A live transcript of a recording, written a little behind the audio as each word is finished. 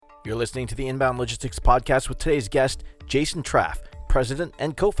You're listening to the Inbound Logistics Podcast with today's guest, Jason Traff, President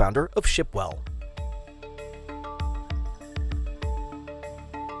and co-founder of Shipwell.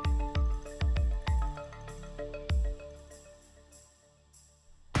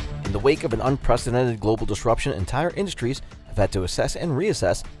 In the wake of an unprecedented global disruption, entire industries have had to assess and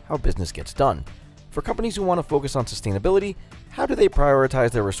reassess how business gets done. For companies who want to focus on sustainability, how do they prioritize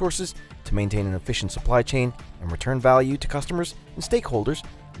their resources to maintain an efficient supply chain and return value to customers and stakeholders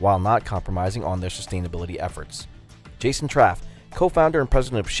while not compromising on their sustainability efforts? Jason Traff, co-founder and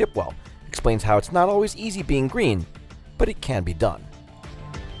president of Shipwell, explains how it's not always easy being green, but it can be done.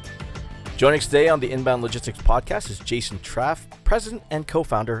 Joining us today on the Inbound Logistics Podcast is Jason Traff, president and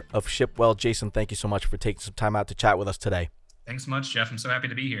co-founder of Shipwell. Jason, thank you so much for taking some time out to chat with us today. Thanks so much, Jeff. I'm so happy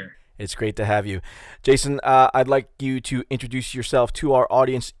to be here. It's great to have you. Jason, I'd like you to introduce yourself to our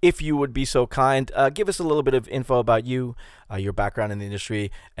audience, if you would be so kind. Give us a little bit of info about you, your background in the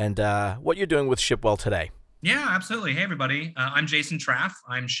industry, and what you're doing with Shipwell today. Yeah, absolutely. Hey, everybody. I'm Jason Traff.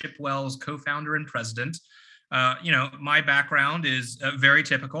 I'm Shipwell's co-founder and president. My background is very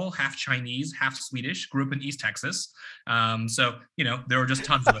typical, half Chinese, half Swedish, grew up in East Texas. There were just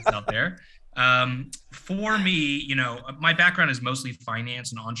tons of us out there. For me, my background is mostly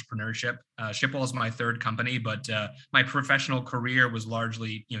finance and entrepreneurship. Shipwell is my third company, but my professional career was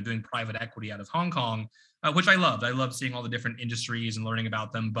largely, doing private equity out of Hong Kong, which I loved. I loved seeing all the different industries and learning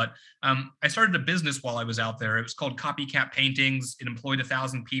about them. But I started a business while I was out there. It was called Copycat Paintings. It employed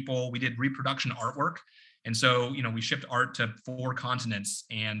 1,000 people. We did reproduction artwork. And so, we shipped art to 4 continents,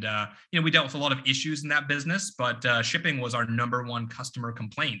 and, we dealt with a lot of issues in that business, but shipping was our number one customer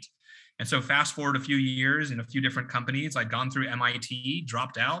complaint. And so fast forward a few years in a few different companies, I'd gone through MIT,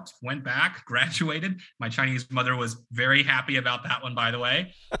 dropped out, went back, graduated. My Chinese mother was very happy about that one, by the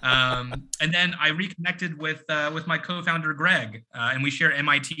way. And then I reconnected with my co-founder, Greg, and we share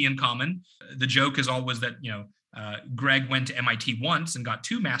MIT in common. The joke is always that, Greg went to MIT once and got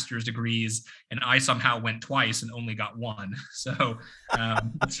 2 master's degrees, and I somehow went twice and only got 1. So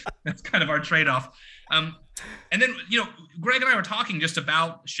that's kind of our trade-off. And then, Greg and I were talking just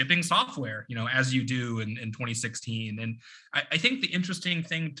about shipping software, as you do in 2016. And I think the interesting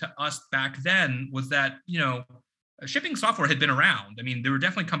thing to us back then was that, shipping software had been around. I mean, there were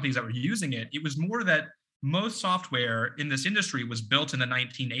definitely companies that were using it. It was more that most software in this industry was built in the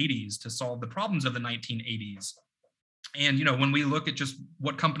 1980s to solve the problems of the 1980s. And, when we look at just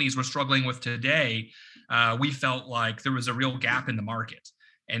what companies were struggling with today, we felt like there was a real gap in the market.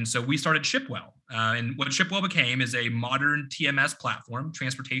 And so we started Shipwell. And what Shipwell became is a modern TMS platform,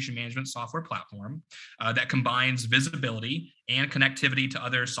 transportation management software platform, that combines visibility and connectivity to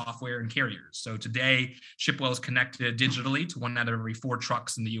other software and carriers. So today, Shipwell is connected digitally to 1 out of every 4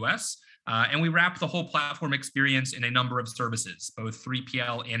 trucks in the US. And we wrap the whole platform experience in a number of services, both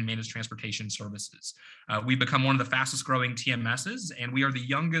 3PL and managed transportation services. We've become one of the fastest growing TMSs, and we are the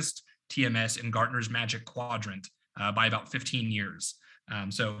youngest TMS in Gartner's Magic Quadrant by about 15 years.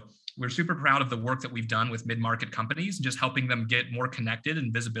 So we're super proud of the work that we've done with mid-market companies and just helping them get more connected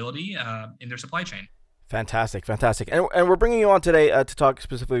and visibility in their supply chain. Fantastic. And we're bringing you on today to talk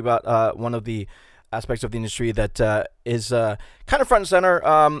specifically about one of the aspects of the industry that is kind of front and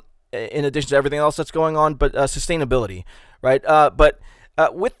center in addition to everything else that's going on, but sustainability, right? But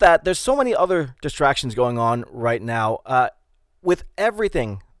with that, there's so many other distractions going on right now. With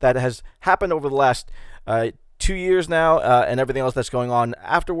everything that has happened over the last 2 years now and everything else that's going on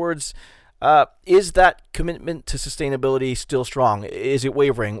afterwards, is that commitment to sustainability still strong? Is it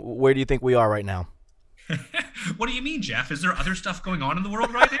wavering? Where do you think we are right now? What do you mean, Jeff? Is there other stuff going on in the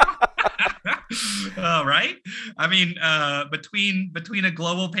world right now? Right? I mean, between a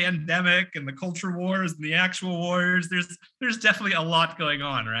global pandemic and the culture wars and the actual wars, there's definitely a lot going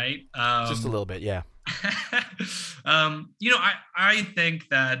on, right? Just a little bit, yeah. I think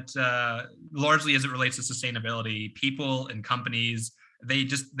that largely as it relates to sustainability, people and companies, they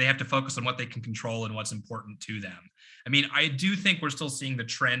have to focus on what they can control and what's important to them. I mean, I do think we're still seeing the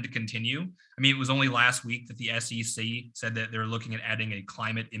trend continue. I mean, it was only last week that the SEC said that they're looking at adding a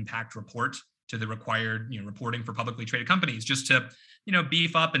climate impact report to the required, reporting for publicly traded companies, just to,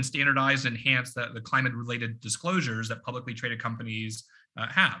 beef up and standardize and enhance the climate-related disclosures that publicly traded companies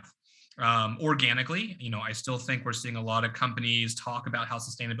have. Organically, I still think we're seeing a lot of companies talk about how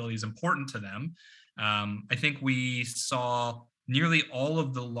sustainability is important to them. I think we saw nearly all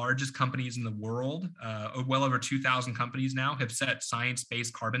of the largest companies in the world, well over 2,000 companies now, have set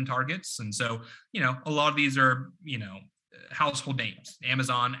science-based carbon targets. And so, a lot of these are, household names: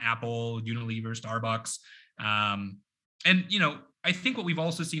 Amazon, Apple, Unilever, Starbucks. I think what we've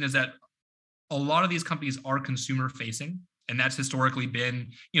also seen is that a lot of these companies are consumer facing. And that's historically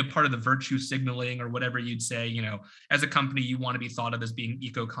been, part of the virtue signaling or whatever you'd say. As a company, you want to be thought of as being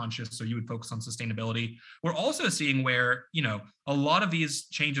eco-conscious, so you would focus on sustainability. We're also seeing where, a lot of these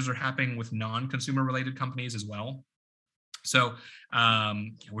changes are happening with non-consumer related companies as well. So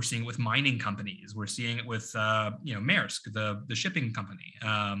we're seeing it with mining companies. We're seeing it with, Maersk, the shipping company.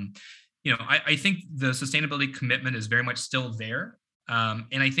 I think the sustainability commitment is very much still there.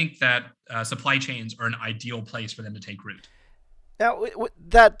 And I think that supply chains are an ideal place for them to take root. Now,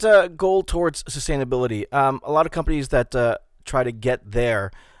 that goal towards sustainability, a lot of companies that try to get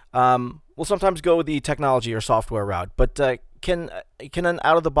there will sometimes go the technology or software route. But can an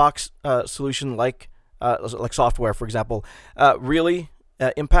out-of-the-box solution like software, for example, really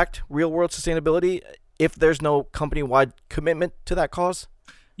impact real-world sustainability if there's no company-wide commitment to that cause?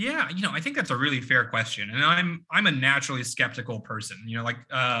 Yeah, I think that's a really fair question, and I'm a naturally skeptical person.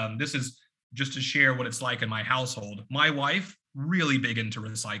 This is just to share what it's like in my household. My wife really big into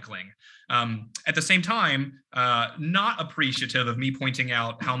recycling. At the same time, not appreciative of me pointing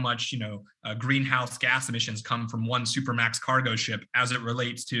out how much greenhouse gas emissions come from one Supermax cargo ship as it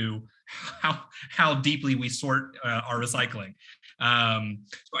relates to how deeply we sort our recycling.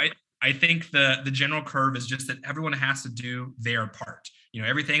 So I think the general curve is just that everyone has to do their part.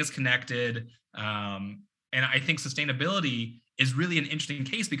 Everything is connected. And I think sustainability is really an interesting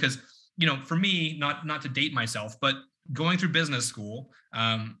case because, for me, not to date myself, but going through business school,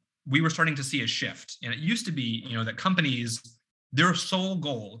 we were starting to see a shift. And it used to be, that companies, their sole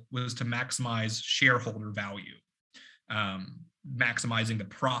goal was to maximize shareholder value, maximizing the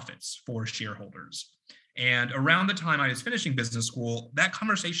profits for shareholders. And around the time I was finishing business school, that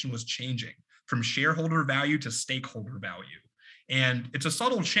conversation was changing from shareholder value to stakeholder value. And it's a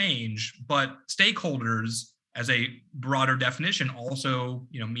subtle change, but stakeholders as a broader definition also,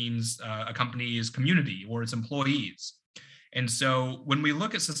 means a company's community or its employees. And so when we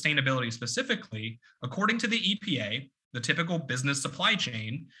look at sustainability specifically, according to the EPA, the typical business supply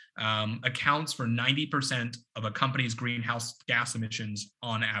chain accounts for 90% of a company's greenhouse gas emissions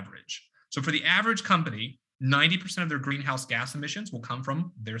on average. So for the average company, 90% of their greenhouse gas emissions will come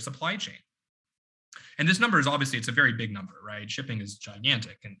from their supply chain. And this number is obviously, it's a very big number, right? Shipping is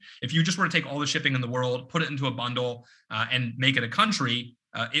gigantic. And if you just were to take all the shipping in the world, put it into a bundle and make it a country,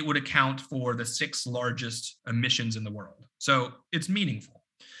 it would account for the 6th largest emissions in the world. So it's meaningful.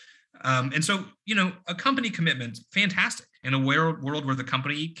 And so, a company commitment, fantastic. In a world where the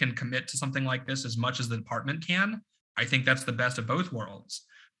company can commit to something like this as much as the department can, I think that's the best of both worlds.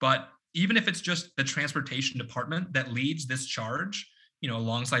 But even if it's just the transportation department that leads this charge,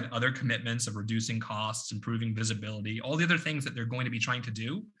 alongside other commitments of reducing costs, improving visibility, all the other things that they're going to be trying to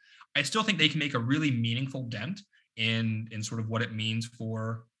do, I still think they can make a really meaningful dent in sort of what it means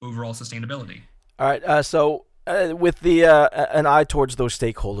for overall sustainability. All right. So with an eye towards those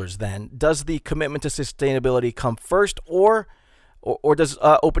stakeholders, then does the commitment to sustainability come first, or does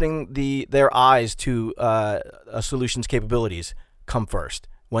opening their eyes to a solution's capabilities come first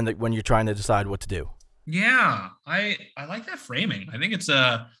when you're trying to decide what to do? Yeah, I like that framing. I think it's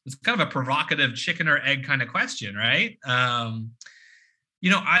kind of a provocative chicken or egg kind of question, right? I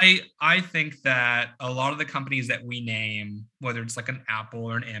think that a lot of the companies that we name, whether it's like an Apple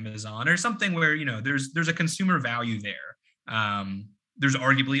or an Amazon or something where, there's a consumer value there. There's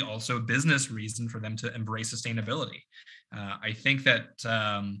arguably also a business reason for them to embrace sustainability. I think that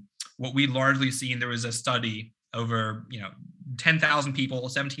what we largely see, and there was a study over 10,000 people,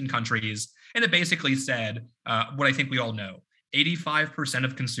 17 countries, and it basically said what I think we all know: 85%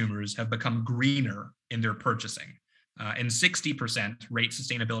 of consumers have become greener in their purchasing, and 60% rate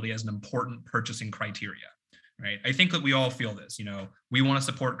sustainability as an important purchasing criteria. Right? I think that we all feel this. We want to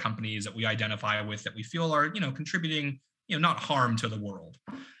support companies that we identify with, that we feel are contributing not harm to the world.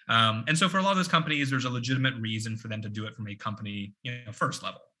 And so for a lot of those companies, there's a legitimate reason for them to do it from a company first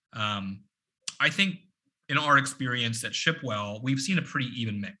level. I think in our experience at Shipwell, we've seen a pretty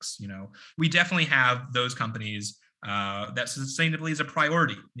even mix. We definitely have those companies that sustainability is a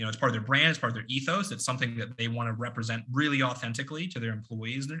priority. It's part of their brand, it's part of their ethos. It's something that they want to represent really authentically to their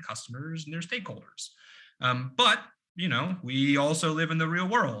employees and their customers and their stakeholders. But we also live in the real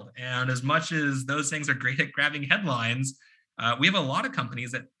world. And as much as those things are great at grabbing headlines, we have a lot of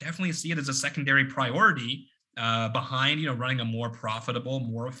companies that definitely see it as a secondary priority behind, running a more profitable,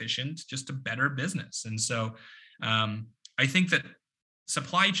 more efficient, just a better business. And so I think that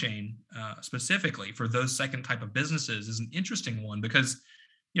supply chain specifically for those second type of businesses is an interesting one because,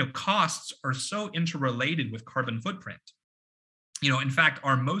 costs are so interrelated with carbon footprint. In fact,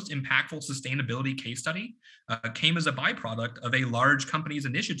 our most impactful sustainability case study came as a byproduct of a large company's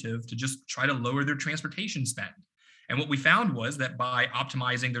initiative to just try to lower their transportation spend. And what we found was that by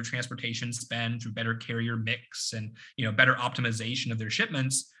optimizing their transportation spend through better carrier mix and better optimization of their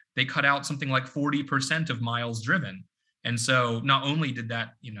shipments, they cut out something like 40% of miles driven. And so not only did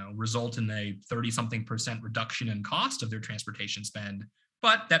that, result in a 30-something% reduction in cost of their transportation spend,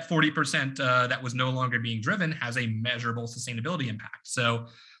 but that 40% that was no longer being driven has a measurable sustainability impact. So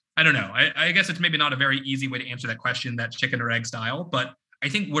I don't know. I guess it's maybe not a very easy way to answer that question, that chicken or egg style, but I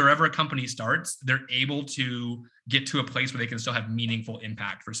think wherever a company starts, they're able to get to a place where they can still have meaningful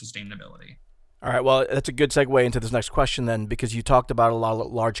impact for sustainability. All right, well, that's a good segue into this next question then, because you talked about a lot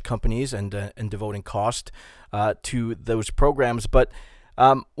of large companies and devoting cost to those programs. But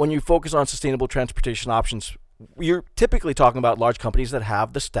when you focus on sustainable transportation options, you're typically talking about large companies that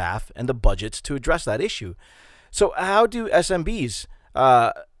have the staff and the budgets to address that issue. So how do SMBs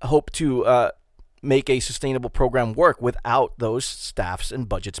hope to make a sustainable program work without those staffs and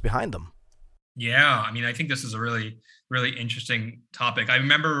budgets behind them? Yeah, I mean, I think this is a really, really interesting topic. I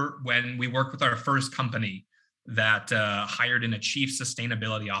remember when we worked with our first company that hired in a chief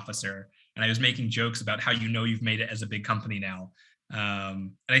sustainability officer, and I was making jokes about how you've made it as a big company now.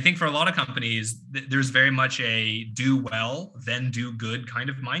 And I think for a lot of companies, there's very much a do well, then do good kind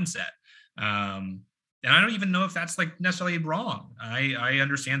of mindset. And I don't even know if that's like necessarily wrong. I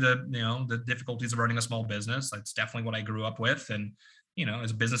understand the difficulties of running a small business. That's definitely what I grew up with, and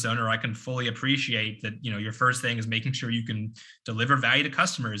as a business owner, I can fully appreciate that, your first thing is making sure you can deliver value to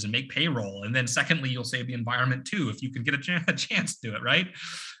customers and make payroll. And then secondly, you'll save the environment too, if you can get a chance to do it, right?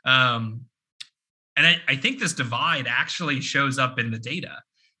 And I think this divide actually shows up in the data.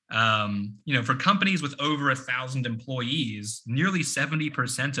 For companies with over 1,000 employees, nearly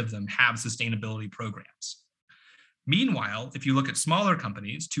 70% of them have sustainability programs. Meanwhile, if you look at smaller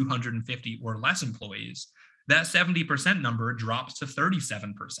companies, 250 or less employees, that 70% number drops to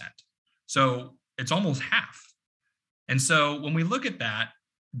 37%. So it's almost half. And so when we look at that,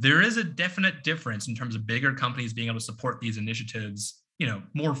 there is a definite difference in terms of bigger companies being able to support these initiatives,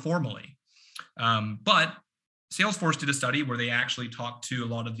 more formally. But Salesforce did a study where they actually talked to a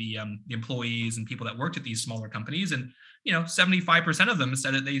lot of the employees and people that worked at these smaller companies. And, 75% of them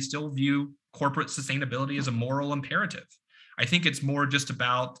said that they still view corporate sustainability as a moral imperative. I think it's more just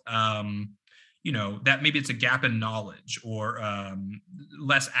about, that maybe it's a gap in knowledge or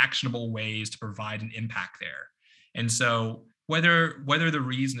less actionable ways to provide an impact there. And so whether the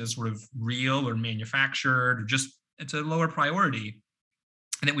reason is sort of real or manufactured or just it's a lower priority,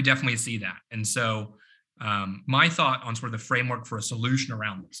 I think we definitely see that. And so my thought on sort of the framework for a solution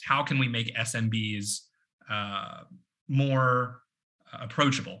around this, how can we make SMBs more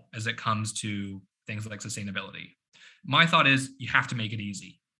approachable as it comes to things like sustainability? My thought is you have to make it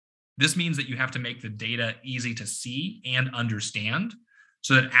easy. This means that you have to make the data easy to see and understand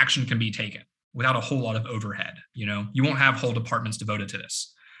so that action can be taken without a whole lot of overhead. You won't have whole departments devoted to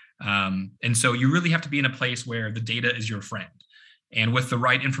this. And so you really have to be in a place where the data is your friend. And with the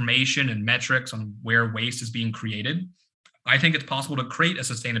right information and metrics on where waste is being created, I think it's possible to create a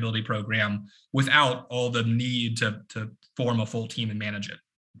sustainability program without all the need to form a full team and manage it.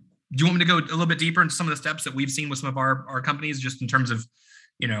 Do you want me to go a little bit deeper into some of the steps that we've seen with some of our companies, just in terms of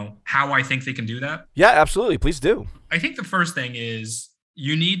how I think they can do that? Yeah, absolutely. Please do. I think the first thing is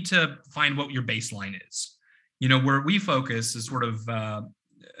you need to find what your baseline is. Where we focus is sort of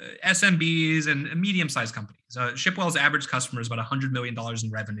SMBs and medium-sized companies. Shipwell's average customer is about $100 million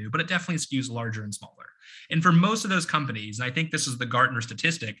in revenue, but it definitely skews larger and smaller. And for most of those companies, and I think this is the Gartner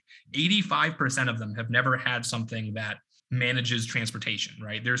statistic, 85% of them have never had something that manages transportation,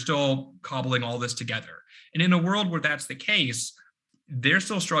 right? They're still cobbling all this together. And in a world where that's the case, they're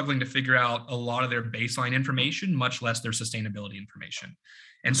still struggling to figure out a lot of their baseline information, much less their sustainability information.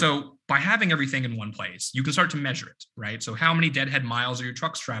 And so by having everything in one place, you can start to measure it, right? So how many deadhead miles are your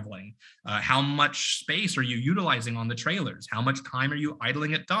trucks traveling? How much space are you utilizing on the trailers? How much time are you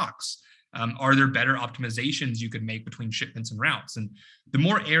idling at docks? Are there better optimizations you could make between shipments and routes? And the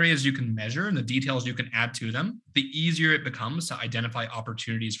more areas you can measure and the details you can add to them, the easier it becomes to identify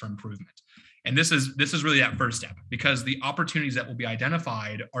opportunities for improvement. And this is really that first step, because the opportunities that will be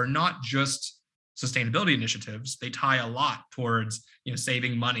identified are not just sustainability initiatives. They tie a lot towards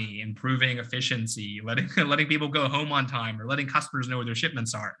saving money, improving efficiency, letting people go home on time, or letting customers know where their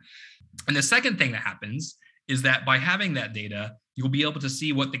shipments are. And the second thing that happens is that by having that data, you'll be able to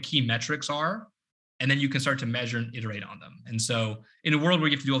see what the key metrics are, and then you can start to measure and iterate on them. And so in a world where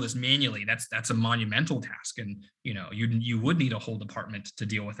you have to do all this manually, that's a monumental task. And you would need a whole department to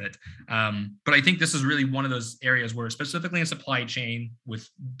deal with it. But I think this is really one of those areas where, specifically in supply chain, with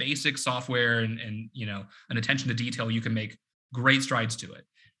basic software and an attention to detail, you can make great strides to it.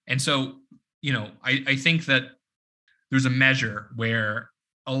 And so, I think that there's a measure where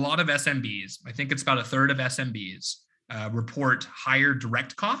a lot of SMBs, I think it's about a third of SMBs, report higher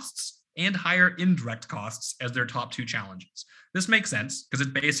direct costs and higher indirect costs as their top two challenges. This makes sense because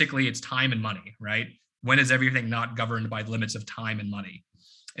it's time and money, right? When is everything not governed by limits of time and money?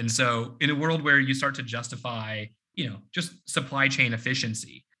 And so in a world where you start to justify, just supply chain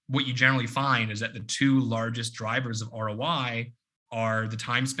efficiency, what you generally find is that the two largest drivers of ROI are the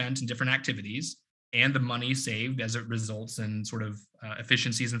time spent in different activities and the money saved as it results in sort of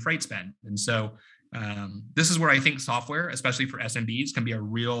efficiencies in freight spend. And so this is where I think software, especially for SMBs, can be a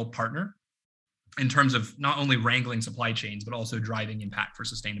real partner in terms of not only wrangling supply chains, but also driving impact for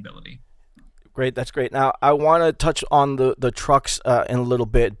sustainability. Great, that's great. Now, I want to touch on the trucks in a little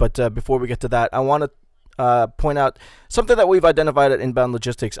bit, but before we get to that, I want to point out something that we've identified at Inbound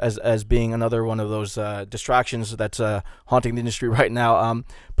Logistics as being another one of those distractions that's haunting the industry right now.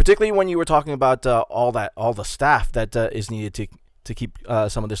 Particularly when you were talking about all the staff that is needed to keep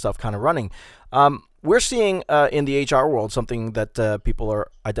some of this stuff kind of running. We're seeing in the HR world something that people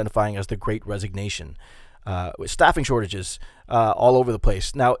are identifying as the Great Resignation. With staffing shortages all over the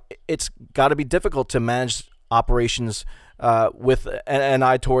place. Now, it's got to be difficult to manage operations with an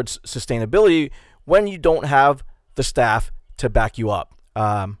eye towards sustainability when you don't have the staff to back you up.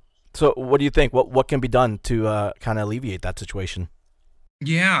 So what do you think? What can be done to kind of alleviate that situation?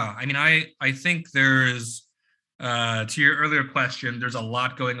 Yeah, I mean, I think there's, to your earlier question, there's a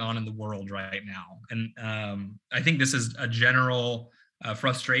lot going on in the world right now. And I think this is a general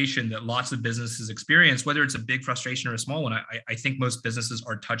frustration that lots of businesses experience, whether it's a big frustration or a small one. I think most businesses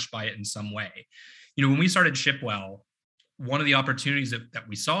are touched by it in some way. When we started Shipwell, one of the opportunities that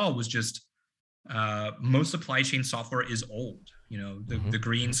we saw was just most supply chain software is old. The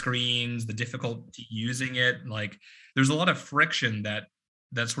green screens, the difficulty using it. Like, there's a lot of friction that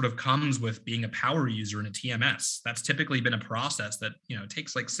sort of comes with being a power user in a TMS. That's typically been a process that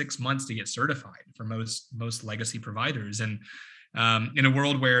takes like 6 months to get certified for most legacy providers. And in a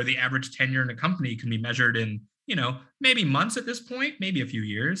world where the average tenure in a company can be measured in, maybe months at this point, maybe a few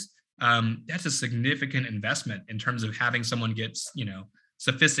years, that's a significant investment in terms of having someone get,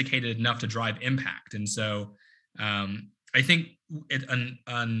 sophisticated enough to drive impact. And so I think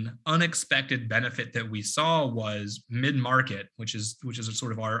an unexpected benefit that we saw was mid-market, which is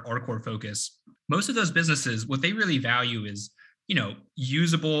sort of our core focus. Most of those businesses, what they really value is,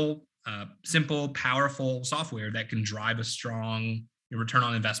 usable, simple, powerful software that can drive a strong return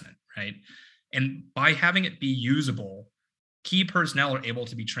on investment, right? And by having it be usable, key personnel are able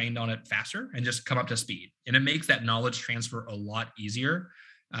to be trained on it faster and just come up to speed. And it makes that knowledge transfer a lot easier,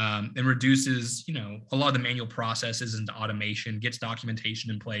 and reduces, a lot of the manual processes into automation, gets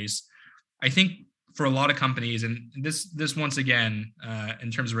documentation in place. I think for a lot of companies, and this once again, in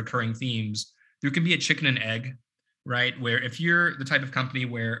terms of recurring themes, there can be a chicken and egg, right? Where if you're the type of company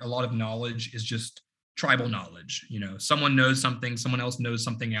where a lot of knowledge is just tribal knowledge, someone knows something, someone else knows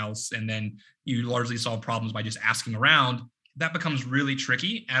something else, and then you largely solve problems by just asking around, that becomes really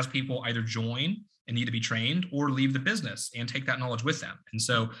tricky as people either join and need to be trained or leave the business and take that knowledge with them. And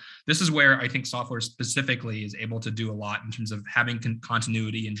so this is where I think software specifically is able to do a lot in terms of having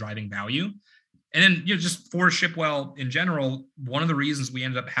continuity and driving value. And then, just for Shipwell in general, one of the reasons we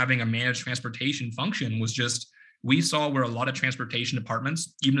ended up having a managed transportation function was just, we saw where a lot of transportation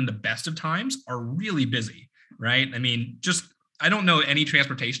departments, even in the best of times, are really busy, right? I mean, I don't know any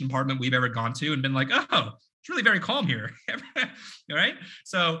transportation department we've ever gone to and been like, oh, it's really very calm here, all right?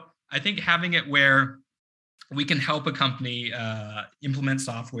 So I think having it where we can help a company implement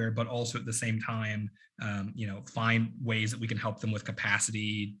software, but also at the same time, find ways that we can help them with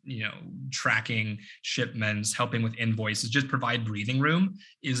capacity, tracking shipments, helping with invoices, just provide breathing room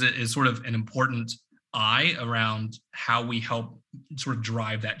is sort of an important eye around how we help sort of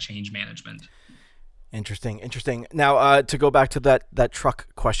drive that change management. Interesting. Now, to go back to that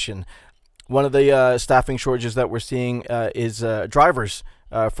truck question, one of the staffing shortages that we're seeing is drivers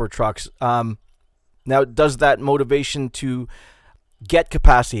for trucks. Now, does that motivation to get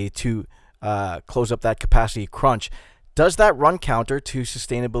capacity, to close up that capacity crunch, does that run counter to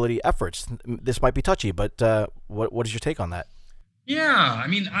sustainability efforts? This might be touchy, but what is your take on that? Yeah, I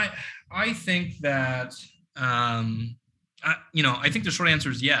mean, I think that, I think the short answer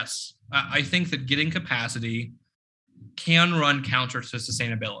is yes. I think that getting capacity can run counter to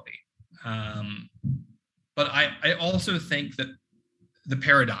sustainability. But I also think that the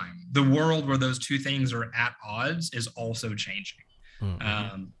paradigm, the world where those two things are at odds, is also changing.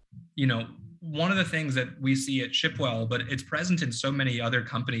 Mm-hmm. One of the things that we see at Shipwell, but it's present in so many other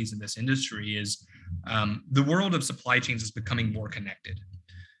companies in this industry, is the world of supply chains is becoming more connected.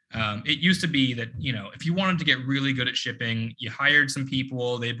 It used to be that, if you wanted to get really good at shipping, you hired some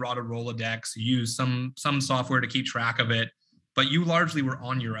people, they brought a Rolodex, you used some software to keep track of it, but you largely were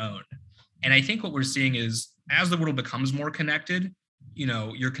on your own. And I think what we're seeing is as the world becomes more connected,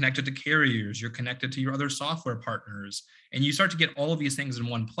 you're connected to carriers, you're connected to your other software partners, and you start to get all of these things in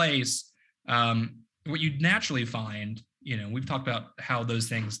one place. What you'd naturally find, we've talked about how those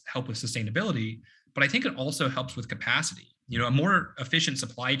things help with sustainability, but I think it also helps with capacity. A more efficient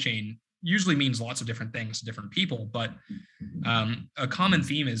supply chain usually means lots of different things to different people, but a common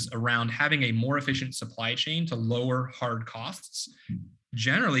theme is around having a more efficient supply chain to lower hard costs.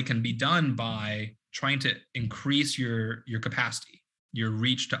 Generally can be done by trying to increase your capacity, your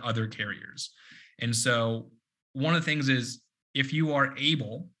reach to other carriers. And so one of the things is, if you are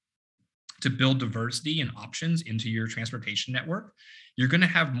able to build diversity and options into your transportation network, you're going to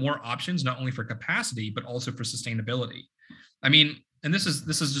have more options, not only for capacity, but also for sustainability. I mean, and this is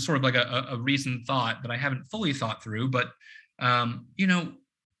just sort of like a recent thought that I haven't fully thought through, but a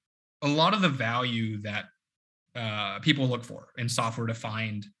lot of the value that people look for in software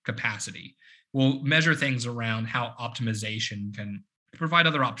defined capacity will measure things around how optimization can provide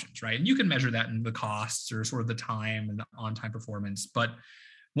other options, right? And you can measure that in the costs or sort of the time and the on-time performance. But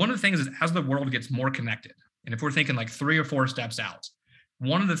one of the things is, as the world gets more connected, and if we're thinking like 3 or 4 steps out,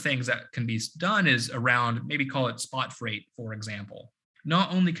 one of the things that can be done is around, maybe call it spot freight, for example.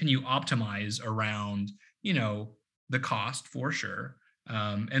 Not only can you optimize around, the cost for sure,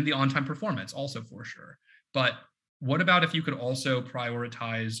 and the on-time performance also for sure, but what about if you could also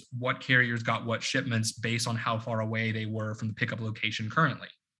prioritize what carriers got what shipments based on how far away they were from the pickup location currently?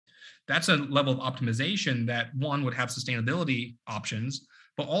 That's a level of optimization that, one, would have sustainability options,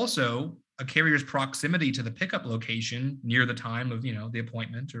 but also a carrier's proximity to the pickup location near the time of, the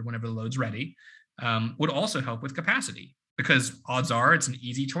appointment or whenever the load's ready, would also help with capacity, because odds are it's an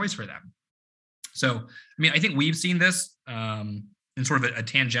easy choice for them. So, I mean, I think we've seen this in sort of a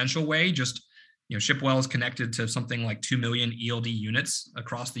tangential way. Just, Shipwell is connected to something like 2 million ELD units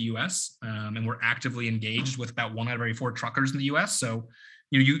across the US, and we're actively engaged with about 1 out of every 4 truckers in the US. So,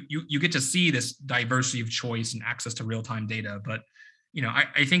 you get to see this diversity of choice and access to real-time data. But,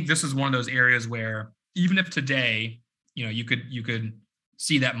 I think this is one of those areas where, even if today, you could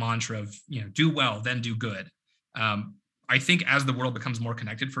see that mantra of, do well, then do good. I think as the world becomes more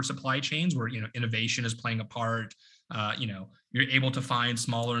connected for supply chains, where, innovation is playing a part, you're able to find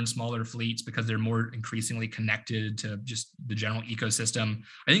smaller and smaller fleets because they're more increasingly connected to just the general ecosystem.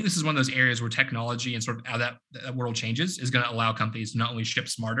 I think this is one of those areas where technology and sort of how that world changes is going to allow companies to not only ship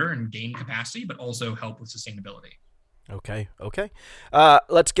smarter and gain capacity, but also help with sustainability. Okay.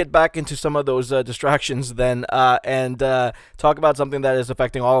 Let's get back into some of those distractions then, and talk about something that is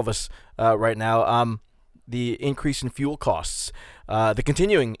affecting all of us right now. The increase in fuel costs, the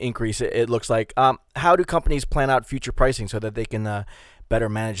continuing increase, it looks like. How do companies plan out future pricing so that they can better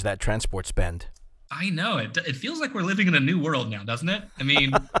manage that transport spend? I know it feels like we're living in a new world now, doesn't it? I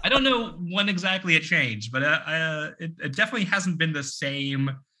mean, I don't know when exactly it changed, but it definitely hasn't been the same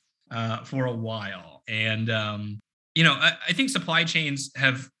for a while. And, I think supply chains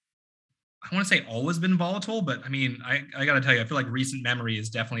have, I want to say, always been volatile, but I mean, I got to tell you, I feel like recent memory is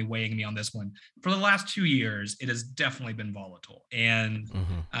definitely weighing me on this one. For the last 2 years, it has definitely been volatile. And,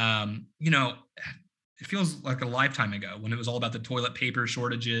 it feels like a lifetime ago when it was all about the toilet paper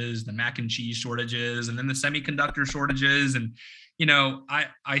shortages, the mac and cheese shortages, and then the semiconductor shortages. And,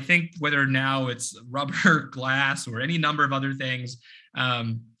 I think whether now it's rubber, glass, or any number of other things,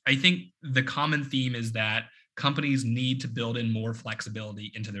 I think the common theme is that companies need to build in more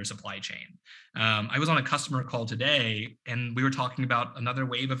flexibility into their supply chain. I was on a customer call today, and we were talking about another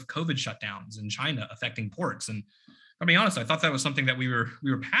wave of COVID shutdowns in China affecting ports. And I'll be honest, I thought that was something that we were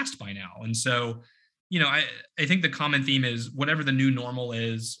past by now. And so, I think the common theme is whatever the new normal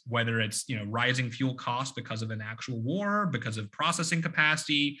is, whether it's, rising fuel costs because of an actual war, because of processing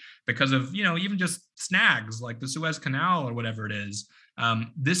capacity, because of, even just snags like the Suez Canal or whatever it is.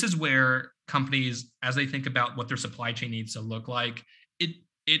 This is where companies, as they think about what their supply chain needs to look like, it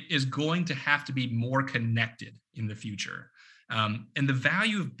is going to have to be more connected in the future. And the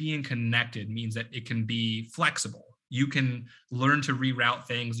value of being connected means that it can be flexible. You can learn to reroute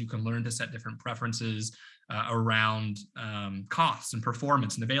things. You can learn to set different preferences around costs and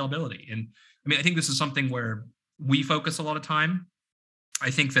performance and availability. And I mean, I think this is something where we focus a lot of time.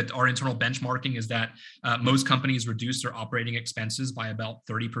 I think that our internal benchmarking is that most companies reduce their operating expenses by about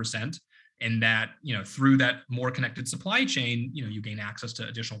 30%. And that, through that more connected supply chain, you gain access to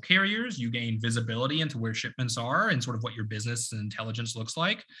additional carriers, you gain visibility into where shipments are and sort of what your business and intelligence looks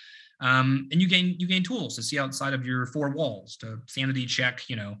like. And you gain tools to see outside of your four walls to sanity check,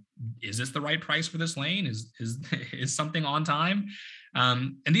 is this the right price for this lane? Is something on time?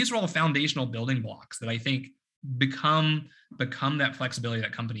 And these are all foundational building blocks that I think become that flexibility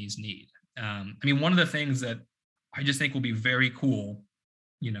that companies need. One of the things that I just think will be very cool,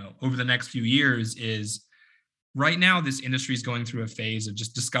 over the next few years is right now this industry is going through a phase of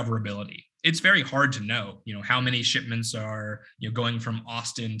just discoverability. It's very hard to know, how many shipments are, going from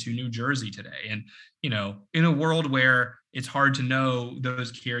Austin to New Jersey today. And, in a world where it's hard to know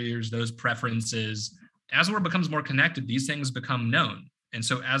those carriers, those preferences, as the world becomes more connected, these things become known. And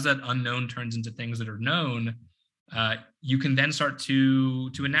so as that unknown turns into things that are known, you can then start to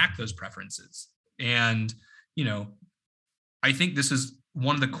enact those preferences. And, I think this is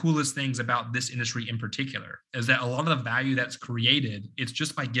one of the coolest things about this industry in particular, is that a lot of the value that's created, it's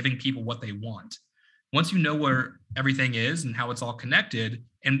just by giving people what they want. Once you know where everything is and how it's all connected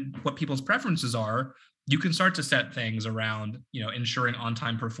and what people's preferences are, you can start to set things around, ensuring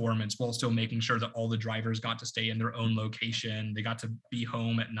on-time performance while still making sure that all the drivers got to stay in their own location. They got to be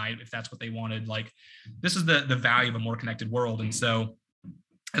home at night if that's what they wanted. Like, this is the value of a more connected world. And so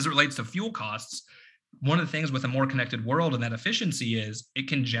as it relates to fuel costs, one of the things with a more connected world and that efficiency is it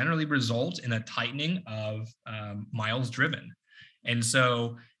can generally result in a tightening of miles driven. And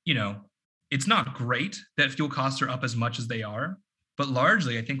so, it's not great that fuel costs are up as much as they are, but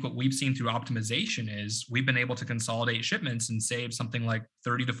largely I think what we've seen through optimization is we've been able to consolidate shipments and save something like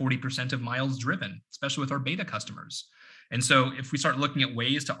 30 to 40% of miles driven, especially with our beta customers. And so if we start looking at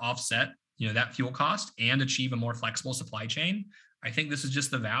ways to offset, that fuel cost and achieve a more flexible supply chain, I think this is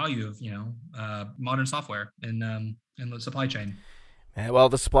just the value of, modern software and the supply chain. Well,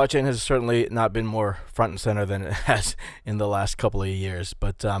 the supply chain has certainly not been more front and center than it has in the last couple of years.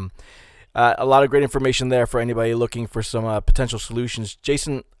 But a lot of great information there for anybody looking for some potential solutions.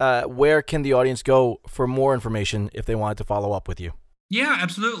 Jason, where can the audience go for more information if they wanted to follow up with you? Yeah,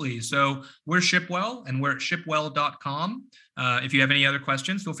 absolutely. So we're Shipwell, and we're at shipwell.com. If you have any other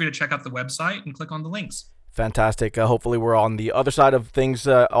questions, feel free to check out the website and click on the links. Fantastic. Hopefully we're on the other side of things,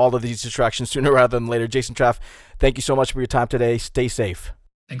 all of these distractions sooner rather than later. Jason Traff, thank you so much for your time today. Stay safe.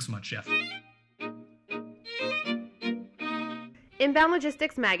 Thanks so much, Jeff. Inbound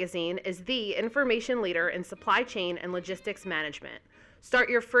Logistics Magazine is the information leader in supply chain and logistics management. Start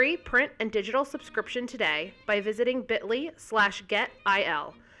your free print and digital subscription today by visiting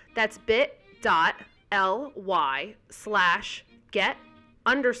bit.ly/getil. That's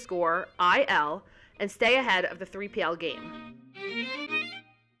bit.ly/get_IL and stay ahead of the 3PL game.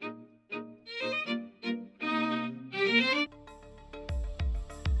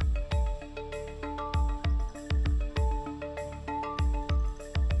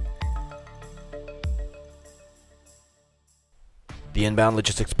 The Inbound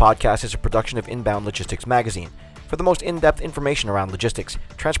Logistics Podcast is a production of Inbound Logistics Magazine. For the most in-depth information around logistics,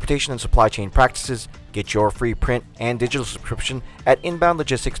 transportation, and supply chain practices, get your free print and digital subscription at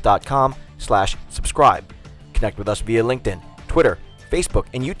inboundlogistics.com/subscribe. Connect with us via LinkedIn, Twitter, Facebook,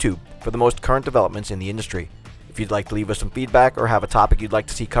 and YouTube for the most current developments in the industry. If you'd like to leave us some feedback or have a topic you'd like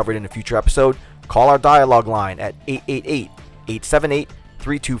to see covered in a future episode, call our dialogue line at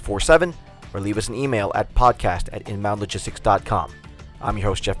 888-878-3247 or leave us an email at podcast@inboundlogistics.com. I'm your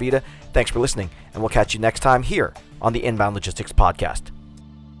host, Jeff Vita. Thanks for listening, and we'll catch you next time here on the Inbound Logistics Podcast.